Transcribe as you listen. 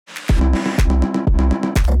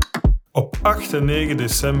Op 8 en 9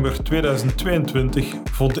 december 2022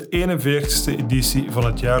 vond de 41ste editie van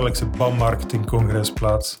het jaarlijkse BAM Marketingcongres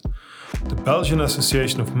plaats. De Belgian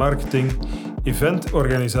Association of Marketing,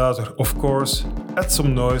 eventorganisator Of Course, Add Some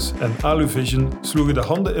Noise en Aluvision sloegen de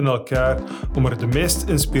handen in elkaar om er de meest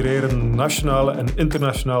inspirerende nationale en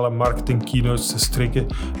internationale marketing keynotes te strikken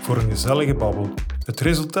voor een gezellige babbel. Het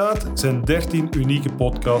resultaat zijn 13 unieke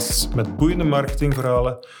podcasts met boeiende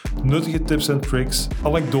marketingverhalen, nuttige tips en tricks,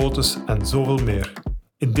 anekdotes en zoveel meer.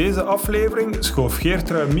 In deze aflevering schoof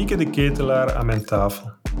Geertrui Mieke De Ketelaere aan mijn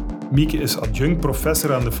tafel. Mieke is adjunct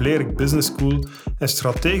professor aan de Vlerick Business School en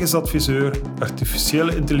strategisch adviseur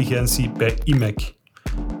artificiële intelligentie bij Imec.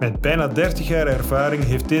 Met bijna 30 jaar ervaring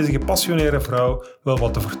heeft deze gepassioneerde vrouw wel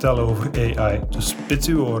wat te vertellen over AI. Dus spits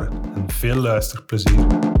uw oren en veel luisterplezier.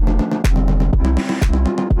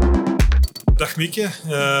 Dag Mieke,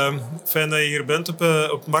 fijn dat je hier bent op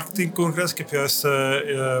het marketingcongres. Ik heb juist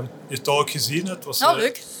je talk gezien. Het was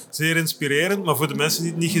leuk. Zeer inspirerend, maar voor de mensen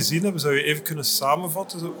die het niet gezien hebben, zou je even kunnen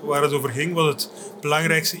samenvatten waar het over ging, wat het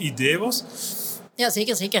belangrijkste idee was? Ja,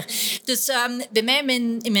 zeker. Dus bij mij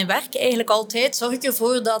in mijn werk eigenlijk altijd zorg ik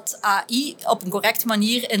ervoor dat AI op een correcte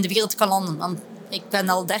manier in de wereld kan landen. Want ik ben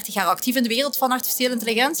al 30 jaar actief in de wereld van artificiële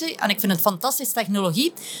intelligentie en ik vind het fantastische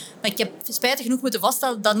technologie. Maar ik heb spijtig genoeg moeten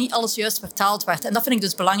vaststellen dat niet alles juist vertaald werd. En dat vind ik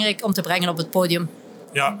dus belangrijk om te brengen op het podium.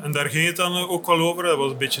 Ja, en daar ging het dan ook wel over. Dat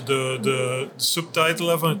was een beetje de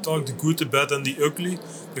subtitle van het talk, The Good, The Bad and The Ugly.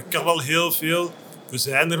 Er kan wel heel veel. We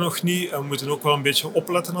zijn er nog niet en we moeten ook wel een beetje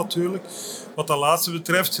opletten natuurlijk. Wat dat laatste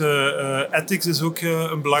betreft, ethics is ook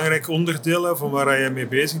een belangrijk onderdeel van waar je mee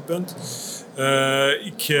bezig bent.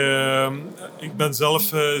 Ik ben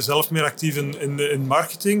zelf meer actief in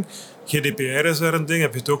marketing. GDPR is daar een ding,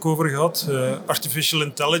 heb je het ook over gehad. Artificial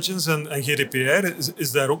intelligence en GDPR,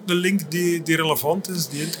 is daar ook de link die relevant is,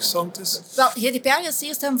 die interessant is? Wel, GDPR is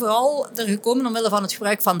eerst en vooral er gekomen omwille van het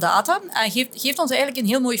gebruik van data. En geeft ons eigenlijk een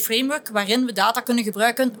heel mooi framework waarin we data kunnen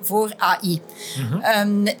gebruiken voor AI.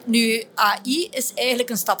 Mm-hmm. Nu, AI is eigenlijk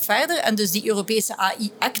een stap verder. En dus die Europese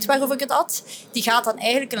AI-act waarover ik het had, die gaat dan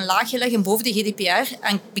eigenlijk een laagje leggen boven de GDPR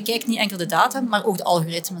en bekijkt niet enkel de data, maar ook de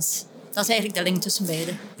algoritmes. Dat is eigenlijk de link tussen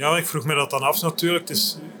beiden. Ja, maar ik vroeg me dat dan af natuurlijk.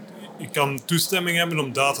 Je kan toestemming hebben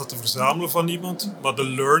om data te verzamelen van iemand, maar de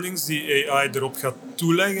learnings die AI erop gaat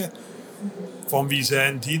toeleggen, van wie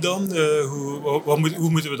zijn die dan? Hoe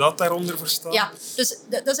moeten we dat daaronder verstaan? Ja, dus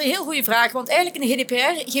dat is een heel goede vraag. Want eigenlijk in de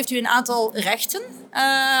GDPR geeft u een aantal rechten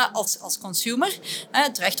als consumer.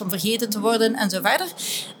 Het recht om vergeten te worden en zo verder.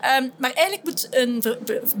 Maar eigenlijk moet een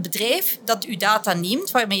bedrijf dat uw data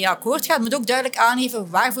neemt, waarmee je akkoord gaat, moet ook duidelijk aangeven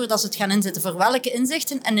waarvoor dat ze het gaan inzetten. Voor welke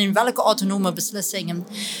inzichten en in welke autonome beslissingen.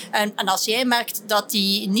 En als jij merkt dat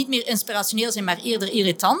die niet meer inspirationeel zijn, maar eerder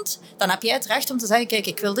irritant, dan heb jij het recht om te zeggen, kijk,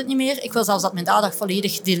 ik wil dit niet meer. Ik wil zelfs dat mijn data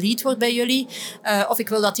volledig delete wordt bij jullie. Of ik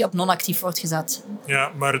wil dat die op non-actief wordt gezet.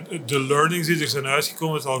 Ja, maar de learnings die er zijn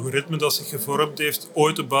uitgekomen, het algoritme dat zich gevormd heeft,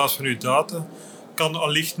 ooit op basis van uw data, kan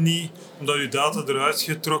allicht niet, omdat uw data eruit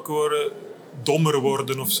getrokken worden, dommer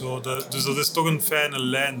worden of zo. Dus dat is toch een fijne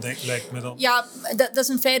lijn, lijkt me dan. Ja, dat is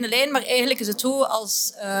een fijne lijn, maar eigenlijk is het zo,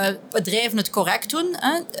 als bedrijven het correct doen,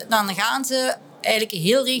 dan gaan ze eigenlijk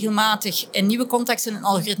heel regelmatig in nieuwe contexten en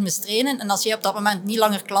algoritmes trainen. En als jij op dat moment niet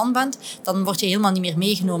langer klant bent, dan word je helemaal niet meer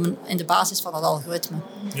meegenomen in de basis van dat algoritme.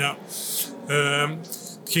 Ja.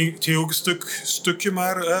 Het ging ook een stukje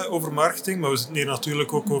maar over marketing, maar we zitten hier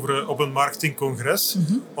natuurlijk ook op een marketingcongres.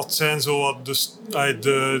 Mm-hmm. Wat zijn zo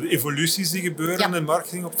de evoluties die gebeuren in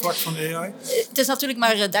marketing op het vlak van AI? Het is natuurlijk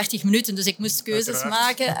maar 30 minuten, dus ik moest keuzes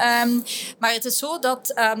maken. Maar het is zo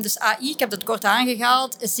dat dus AI, ik heb dat kort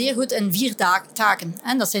aangehaald, is zeer goed in 4 taken.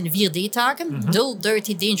 En dat zijn de 4D-taken. Mm-hmm. Dull,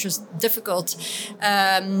 dirty, dangerous, difficult.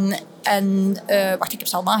 Wacht, ik heb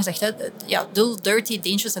ze allemaal gezegd. Hè. Ja, dull, dirty,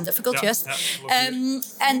 dangerous en difficult, juist. Ja,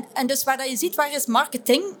 en dus waar je ziet, waar is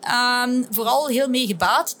marketing vooral heel mee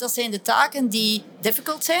gebaat, dat zijn de taken die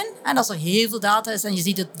difficult zijn. En als er heel veel data is en je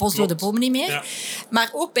ziet het bos door de bomen niet meer. Ja. Maar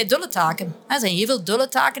ook bij dulle taken. Er zijn heel veel dulle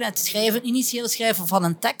taken. Het initiële schrijven van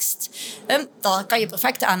een tekst. Dat kan je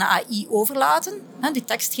perfect aan de AI overlaten. Die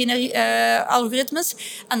tekstalgoritmes.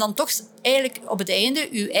 En dan toch eigenlijk op het einde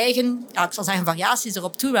je eigen, ik zal zeggen, variaties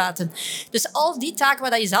erop toelaten. Dus al die taken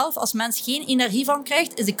waar je zelf als mens geen energie van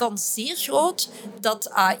krijgt, is de kans zeer groot dat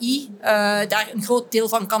AI daar een groot deel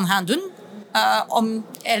van kan gaan doen. Om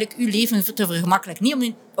eigenlijk uw leven te vergemakkelijken.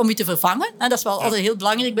 Niet om u te vervangen. Dat is wel altijd heel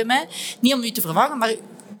belangrijk bij mij. Niet om u te vervangen, maar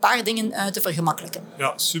een paar dingen te vergemakkelijk.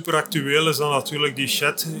 Ja, super actueel is dan natuurlijk die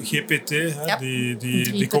chat GPT,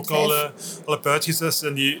 die ik ook al heb uitgetest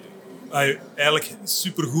en die eigenlijk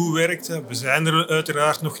supergoed werkt. Hè. We zijn er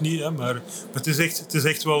uiteraard nog niet, hè, maar het is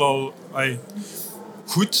echt wel al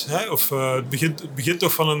goed. Hè? Of het begint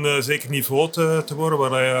toch van een zeker niveau te worden,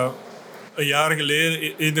 waar je een jaar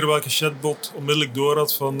geleden eender welke chatbot onmiddellijk door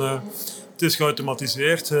had van het is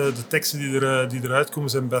geautomatiseerd. De teksten die eruit komen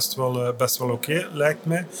zijn best wel oké, lijkt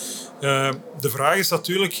mij. De vraag is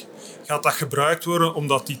natuurlijk, gaat dat gebruikt worden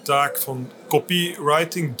omdat die taak van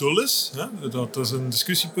copywriting dul is? Hè? Dat is een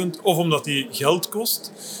discussiepunt. Of omdat die geld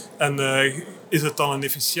kost. En is het dan een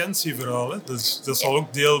efficiëntieverhaal? Hè? Dus dat zal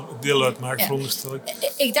ook deel uitmaken, veronderstel ik.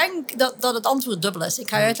 Ik denk dat het antwoord dubbel is. Ik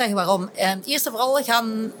ga je uitleggen waarom. Eerst en vooral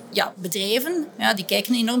gaan bedrijven, die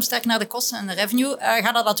kijken enorm sterk naar de kosten en de revenue,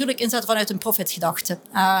 gaan dat natuurlijk inzetten vanuit een profitgedachte.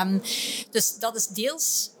 Dus dat is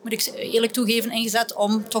deels, moet ik eerlijk toegeven, ingezet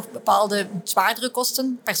om toch bepaalde zwaardere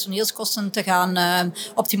kosten, personeelskosten, te gaan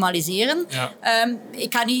optimaliseren. Ja.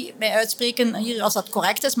 Ik ga niet mij uitspreken hier als dat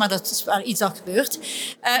correct is, maar dat is wel iets dat gebeurt.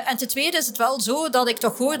 En ten tweede is het wel zo dat ik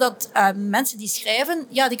toch hoor dat mensen die schrijven,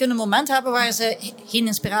 die kunnen een moment hebben waar ze geen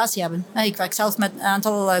inspiratie hebben. Ik werk zelf met een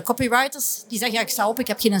aantal copywriters die zeggen, ik sta op, ik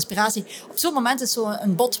heb geen inspiratie. Op zo'n moment is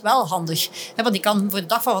zo'n bot wel handig. Want die kan voor de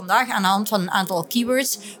dag van vandaag aan de hand van een aantal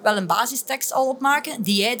keywords wel een basistekst al opmaken,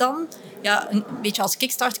 die jij dan een beetje als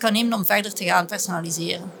kickstart kan nemen om verder te gaan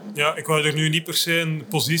personaliseren. Ja, ik wou er nu niet per se een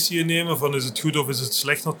positie in nemen van is het goed of is het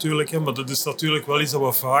slecht natuurlijk. Hè, maar dat is natuurlijk wel iets dat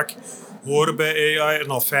we vaak horen bij AI en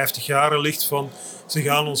al 50 jaar ligt van ze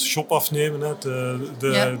gaan ons shop afnemen. Hè.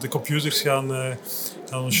 De computers gaan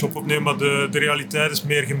ons shop opnemen, maar de realiteit is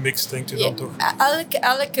meer gemixt, denkt u dan toch?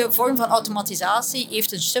 Elke vorm van automatisatie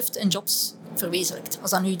heeft een shift in jobs verwezenlijkt.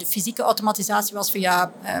 Als dat nu de fysieke automatisatie was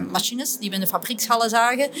via machines die we in de fabriekshallen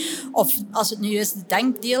zagen, of als het nu is de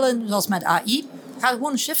denkdelen, zoals met AI, gaat er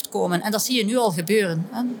gewoon een shift komen. En dat zie je nu al gebeuren.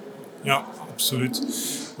 Hè? Ja, absoluut.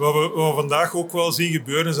 Wat we vandaag ook wel zien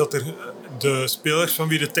gebeuren, is dat er de spelers van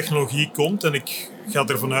wie de technologie komt, en ik ga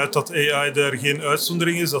ervan uit dat AI daar geen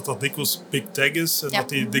uitzondering is, dat dikwijls big tech is en dat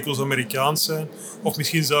die dikwijls Amerikaans zijn, of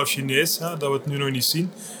misschien zelfs Chinees, dat we het nu nog niet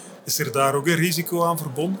zien. Is er daar ook een risico aan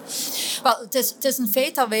verbonden? Wel, het is een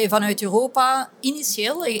feit dat wij vanuit Europa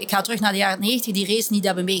initieel, ik ga terug naar de jaren 90, die race niet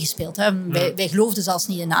hebben meegespeeld. Hè. Wij geloofden zelfs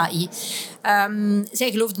niet in AI.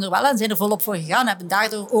 Zij geloofden er wel en zijn er volop voor gegaan, hebben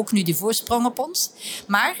daardoor ook nu die voorsprong op ons.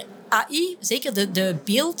 Maar AI, zeker de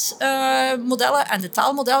beeldmodellen en de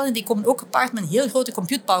taalmodellen, die komen ook gepaard met een heel grote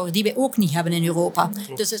compute power die wij ook niet hebben in Europa.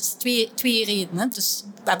 Klopt. Dus het is twee redenen. Dus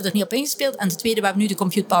we hebben er niet op ingespeeld. En ten tweede, we hebben nu de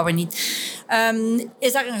compute power niet.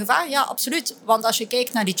 Is daar een gevaar? Ja, absoluut. Want als je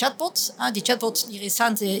kijkt naar die chatbot, die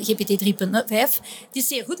recente GPT 3.5, die is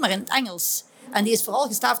zeer goed, maar in het Engels. En die is vooral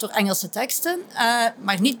gestaafd door Engelse teksten,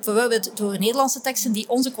 maar niet bijvoorbeeld door Nederlandse teksten die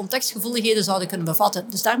onze contextgevoeligheden zouden kunnen bevatten.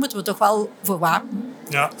 Dus daar moeten we toch wel voor waken.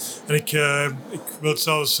 Ja, en ik wil het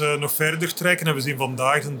zelfs nog verder trekken. En we zien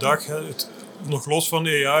vandaag de dag, nog los van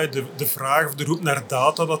AI, de vraag of de roep naar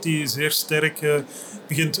data, dat die zeer sterk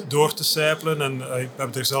begint door te sijpelen. En we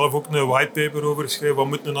hebben er zelf ook een whitepaper over geschreven. Wat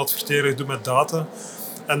moet een adverteerder doen met data?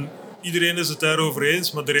 En iedereen is het daarover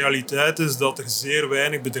eens, maar de realiteit is dat er zeer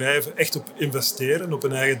weinig bedrijven echt op investeren, op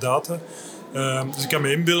hun eigen data. Dus ik kan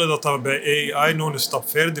me inbeelden dat dat bij AI nog een stap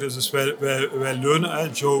verder is. Dus wij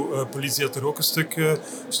leunen, Joe Politie had er ook een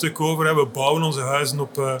stuk over. Hè. We bouwen onze huizen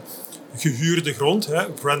op gehuurde grond,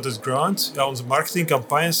 rented ground. Ja, onze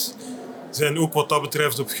marketingcampagnes zijn ook wat dat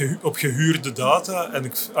betreft op gehuurde data. En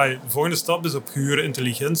de volgende stap is op gehuurde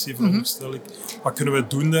intelligentie, veronderstel ik. Wat kunnen we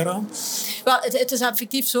doen daaraan? Wel, het is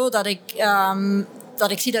effectief zo dat ik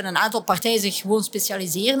zie dat een aantal partijen zich gewoon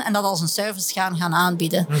specialiseren en dat als een service gaan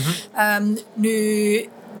aanbieden. Nu,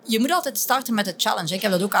 je moet altijd starten met de challenge. Ik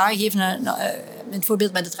heb dat ook aangegeven in het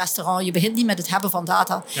voorbeeld met het restaurant. Je begint niet met het hebben van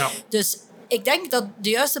data. Ja. Dus ik denk dat de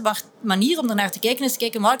juiste manier om ernaar te kijken is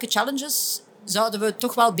kijken welke challenges zouden we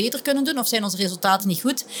toch wel beter kunnen doen of zijn onze resultaten niet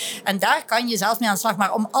goed. En daar kan je zelf mee aan de slag.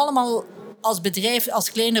 Maar om allemaal als bedrijf,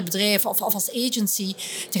 als kleiner bedrijf of als agency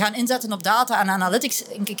te gaan inzetten op data en analytics,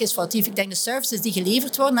 denk ik, is foutief. Ik denk de services die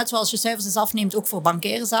geleverd worden, net zoals je services afneemt ook voor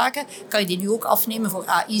bankaire zaken, kan je die nu ook afnemen voor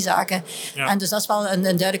AI-zaken. Ja. En dus dat is wel een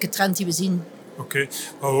duidelijke trend die we zien. Oké.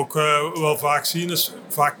 Wat we ook wel vaak zien is,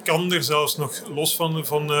 vaak kan er zelfs nog, los van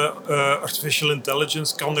artificial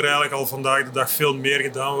intelligence, kan er eigenlijk al vandaag de dag veel meer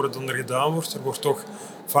gedaan worden dan er gedaan wordt. Er wordt toch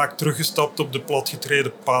vaak teruggestapt op de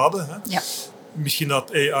platgetreden paden. Hè? Ja. Misschien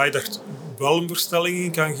dat AI daar wel een verstelling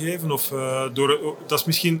in kan geven. Of dat is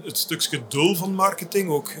misschien het stukje doel van marketing.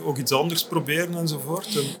 Ook iets anders proberen enzovoort.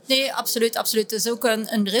 Nee, absoluut. Het is ook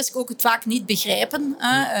een risk. Ook het vaak niet begrijpen.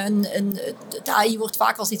 Het AI wordt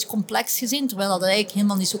vaak als iets complex gezien. Terwijl dat eigenlijk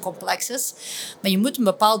helemaal niet zo complex is. Maar je moet een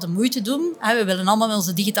bepaalde moeite doen. We willen allemaal met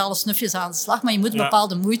onze digitale snufjes aan de slag. Maar je moet een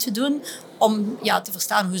bepaalde moeite doen om te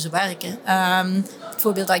verstaan hoe ze werken. Het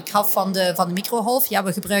voorbeeld dat ik gaf van de microgolf. Ja,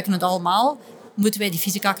 we gebruiken het allemaal. moeten wij die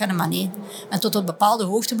fysica kennen, maar nee. En tot een bepaalde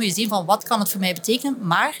hoogte moet je zien van wat kan het voor mij betekenen,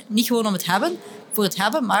 maar niet gewoon om het hebben, voor het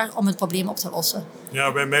hebben, maar om het probleem op te lossen.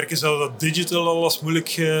 Ja, wij merken zelf dat digital al als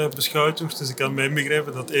moeilijk beschouwd wordt. Dus ik kan mij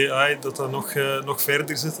begrijpen dat AI dat nog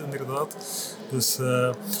verder zit, inderdaad. Dus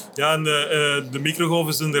en de microgolf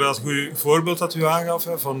is inderdaad een goed voorbeeld dat u aangaf.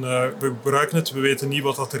 Hè, van, we gebruiken het, we weten niet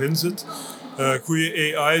wat dat erin zit.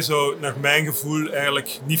 Goede AI zou naar mijn gevoel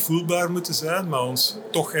eigenlijk niet voelbaar moeten zijn, maar ons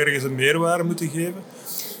toch ergens een meerwaarde moeten geven.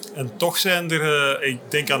 En toch zijn er, ik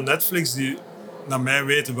denk aan Netflix, die naar mijn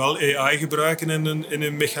weten wel AI gebruiken in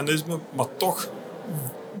hun mechanisme, maar toch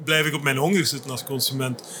blijf ik op mijn honger zitten als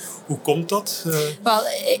consument. Hoe komt dat? Wel,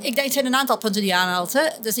 ik denk het zijn een aantal punten die je aanhaalt. Hè.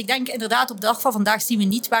 Dus ik denk inderdaad op de dag van vandaag zien we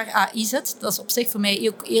niet waar AI zit. Dat is op zich voor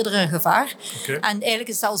mij ook eerder een gevaar. Okay. En eigenlijk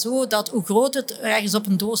is het al zo dat hoe groot het ergens op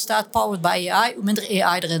een doos staat, powered by AI, hoe minder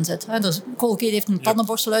AI erin zit. Dus Colgate heeft een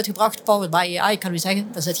tandenborstel uitgebracht, powered by AI. Ik kan u zeggen,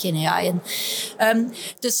 daar zit geen AI in.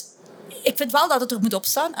 Dus ik vind wel dat het er moet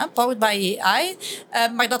opstaan, powered by AI.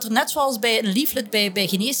 Maar dat er net zoals bij een leaflet bij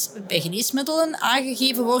geneesmiddelen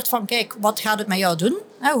aangegeven wordt van kijk, wat gaat het met jou doen?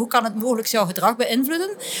 Hoe kan het mogelijk jouw gedrag beïnvloeden?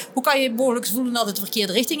 Hoe kan je mogelijk voelen dat het de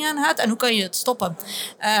verkeerde richting aangaat? En hoe kan je het stoppen?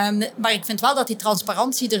 Maar ik vind wel dat die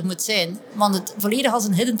transparantie er moet zijn. Want het volledig als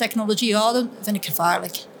een hidden technology houden, vind ik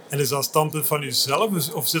gevaarlijk. En is dat een standpunt van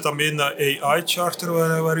uzelf? Of zit dat mee in dat AI-charter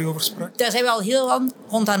waar u over sprak? Daar zijn we al heel lang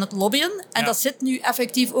rond aan het lobbyen. En dat zit nu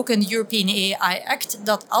effectief ook in de European AI Act.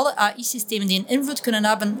 Dat alle AI-systemen die een invloed kunnen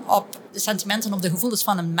hebben op de sentimenten of de gevoelens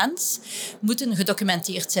van een mens, moeten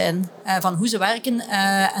gedocumenteerd zijn. Van hoe ze werken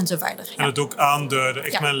en zo verder. En het ook aanduiden.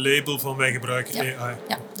 Echt met een label van wij gebruiken AI.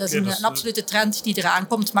 Ja, dat is een absolute trend die eraan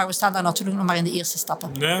komt. Maar we staan daar natuurlijk nog maar in de eerste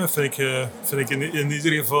stappen. Nee, dat vind ik in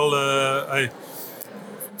ieder geval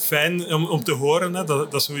fijn om te horen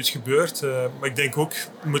dat zoiets gebeurt. Maar ik denk ook,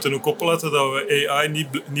 we moeten ook opletten dat we AI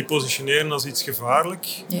niet positioneren als iets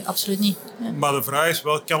gevaarlijk. Nee, absoluut niet. Ja. Maar de vraag is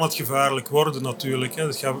wel, kan het gevaarlijk worden natuurlijk? Hè?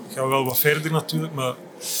 Dat gaat wel wat verder natuurlijk, maar...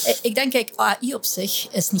 Ik denk, kijk, AI op zich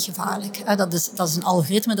is niet gevaarlijk. Dat is een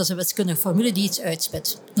algoritme, dat is een wiskundige formule die iets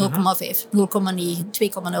uitspit. 0,5, 0,9,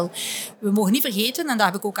 2,0. We mogen niet vergeten, en dat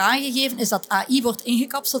heb ik ook aangegeven, is dat AI wordt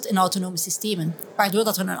ingekapseld in autonome systemen. Waardoor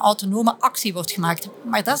dat er een autonome actie wordt gemaakt.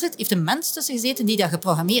 Maar daar heeft een mens tussen gezeten die dat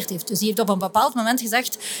geprogrammeerd heeft. Dus die heeft op een bepaald moment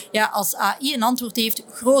gezegd, ja, als AI een antwoord heeft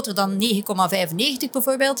groter dan 9,95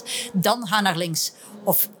 bijvoorbeeld, dan ga naar links.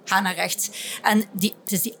 Of ga naar rechts. En het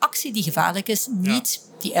is die actie die gevaarlijk is, niet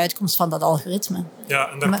die uitkomst van dat algoritme. Ja,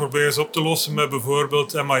 en daar proberen ze op te lossen met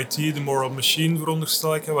bijvoorbeeld MIT, de Moral Machine,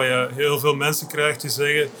 veronderstel ik. Waar je heel veel mensen krijgt die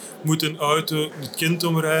zeggen, moet een auto het kind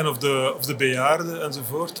omrijden of de bejaarde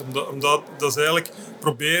enzovoort. Omdat dat is eigenlijk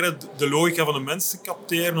proberen de logica van de mens te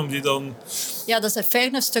capteren, om die dan... Ja, dat is een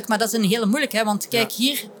fairness stuk, maar dat is een hele moeilijke. Hè? Want kijk,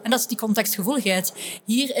 hier, en dat is die contextgevoeligheid.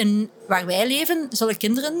 Hier waar wij leven, zullen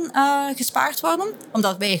kinderen gespaard worden,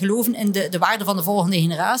 omdat wij geloven in de waarde van de volgende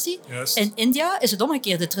generatie. Juist. In India is het omgekeerd.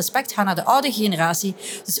 Het respect gaat naar de oude generatie.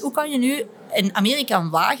 Dus hoe kan je nu in Amerika een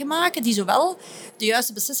wagen maken die zowel de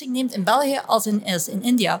juiste beslissing neemt in België als in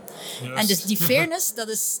India? Juist. En dus die fairness,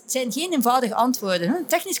 zijn geen eenvoudige antwoorden. Hè?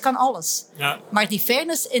 Technisch kan alles. Ja. Maar die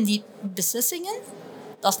fairness in die beslissingen,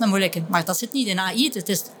 dat is een moeilijke. Maar dat zit niet in AI. Het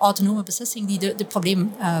is de autonome beslissing die de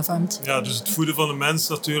probleem vormt. Ja, dus het voeden van de mens is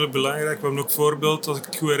natuurlijk belangrijk. We hebben ook voorbeeld, als ik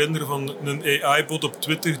het goed herinner, van een AI-bot op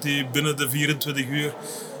Twitter die binnen de 24 uur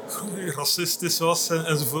racistisch was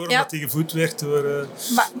enzovoort, omdat die gevoed werd door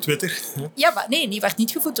Twitter. Ja, maar nee, die werd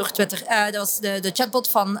niet gevoed door Twitter. Dat was de chatbot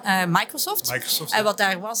van Microsoft. En wat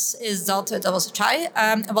daar was, is dat was Chai.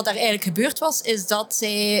 En wat daar eigenlijk gebeurd was, is dat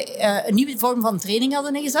zij een nieuwe vorm van training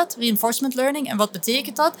hadden ingezet, reinforcement learning. En wat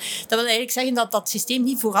betekent dat? Dat wil eigenlijk zeggen dat dat systeem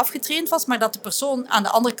niet vooraf getraind was, maar dat de persoon aan de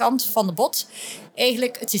andere kant van de bot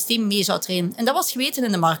eigenlijk het systeem mee zou trainen. En dat was geweten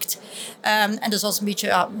in de markt. En dus was dat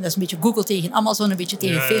is een beetje Google tegen Amazon, een beetje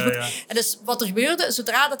tegen Facebook. Ja. En dus wat er gebeurde,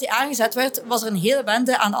 zodra dat die aangezet werd, was er een hele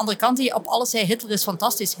bende aan de andere kant die op alles zei, Hitler is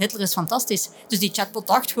fantastisch, Hitler is fantastisch. Dus die chatbot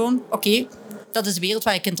dacht gewoon, oké, dat is de wereld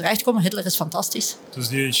waar je kunt terechtkomen, Hitler is fantastisch. Dus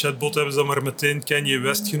die chatbot hebben ze dan maar meteen Kanye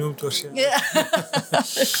West genoemd waarschijnlijk. Ja,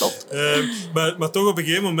 klopt. Maar toch op een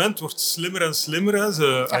gegeven moment wordt het slimmer en slimmer.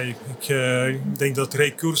 Hè. Ik denk dat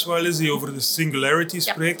Ray Kurzweil is die over de singularity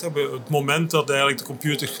spreekt. Het moment dat eigenlijk de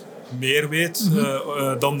computer meer weet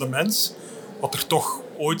dan de mens. Wat er toch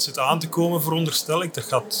ooit zit aan te komen, veronderstel ik. Dat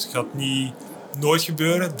gaat nooit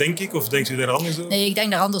gebeuren, denk ik. Of denkt u daar anders over? Nee, ik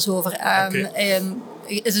denk daar anders over.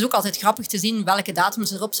 is het ook altijd grappig te zien welke datum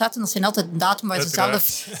ze erop zetten. Dat zijn altijd een datum waar ze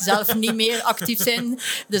zelf niet meer actief zijn.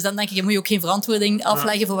 Dus dan denk ik, je moet je ook geen verantwoording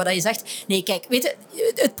afleggen voor wat je zegt. Nee, kijk, weet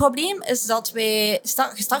je, het probleem is dat wij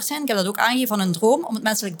gestart zijn, ik heb dat ook aangegeven, van een droom om het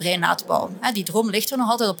menselijk brein na te bouwen. Die droom ligt er nog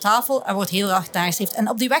altijd op tafel en wordt heel erg nagestreefd. En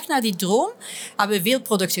op die weg naar die droom hebben we veel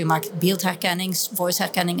producten gemaakt. Beeldherkenning,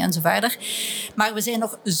 voiceherkenning en zo verder. Maar we zijn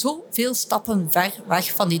nog zoveel stappen ver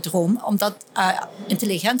weg van die droom, omdat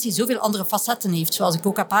intelligentie zoveel andere facetten heeft, zoals ik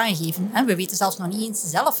ook heb aangegeven. We weten zelfs nog niet eens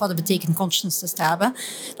zelf wat het betekent consciousness te hebben.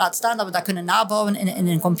 Laat staan dat we dat kunnen nabouwen in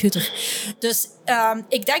een computer. Dus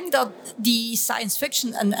ik denk dat die science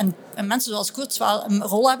fiction en mensen zoals Koerts wel een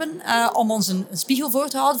rol hebben om ons een spiegel voor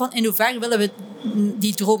te houden van in hoeverre willen we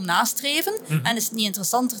die droom nastreven. En is het niet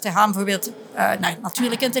interessanter te gaan bijvoorbeeld naar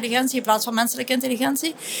natuurlijke intelligentie in plaats van menselijke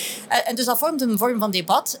intelligentie. En dus dat vormt een vorm van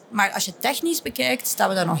debat. Maar als je technisch bekijkt, staan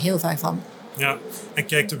we daar nog heel ver van. Ja, en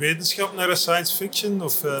kijkt de wetenschap naar de science fiction?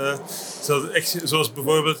 Of is dat echt, zoals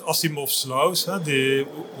bijvoorbeeld Asimov's laws,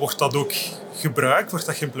 wordt dat ook gebruikt? Wordt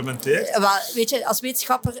dat geïmplementeerd? Weet je, als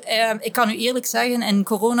wetenschapper, ik kan u eerlijk zeggen, in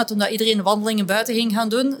corona, toen dat iedereen wandelingen buiten ging gaan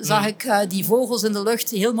doen, zag ik die vogels in de lucht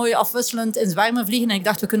heel mooi afwisselend in zwermen vliegen. En ik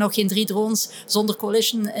dacht, we kunnen nog geen 3 drones zonder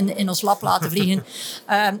collision in ons lab laten vliegen.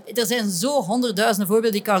 Er zijn zo 100.000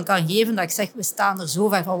 voorbeelden die ik kan geven, dat ik zeg, we staan er zo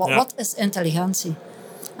ver van. Wat is intelligentie?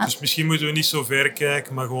 Dus misschien moeten we niet zo ver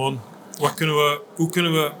kijken, maar gewoon, hoe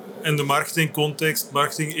kunnen we in de marketingcontext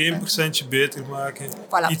marketing 1% beter maken?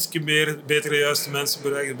 Voilà. Ietsje beter de juiste mensen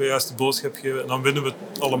bereiken, de juiste boodschap geven en dan winnen we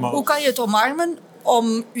het allemaal. Hoe kan je het omarmen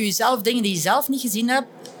om jezelf, dingen die je zelf niet gezien hebt,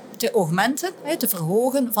 te augmenten, te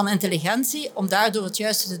verhogen van intelligentie, om daardoor het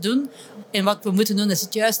juiste te doen. En wat we moeten doen is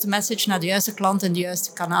het juiste message naar de juiste klant in het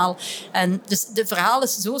juiste kanaal. En dus het verhaal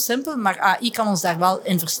is zo simpel, maar AI kan ons daar wel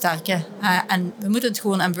in versterken. En we moeten het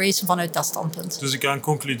gewoon embracen vanuit dat standpunt. Dus ik kan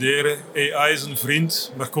concluderen, AI is een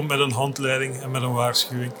vriend, maar komt met een handleiding en met een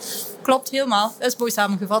waarschuwing. Klopt, helemaal. Dat is mooi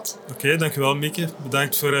samengevat. Oké, dankjewel Mieke.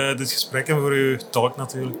 Bedankt voor dit gesprek en voor uw talk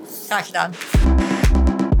natuurlijk. Graag gedaan.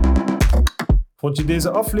 Vond je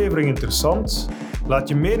deze aflevering interessant? Laat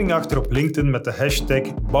je mening achter op LinkedIn met de hashtag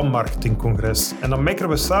BAM-marketingcongres. En dan mekkeren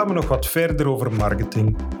we samen nog wat verder over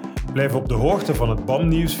marketing. Blijf op de hoogte van het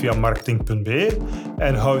BAM-nieuws via marketing.be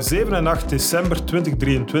en hou 7 en 8 december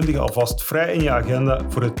 2023 alvast vrij in je agenda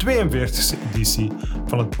voor de 42e editie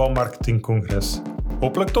van het BAM-marketingcongres.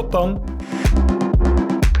 Hopelijk tot dan!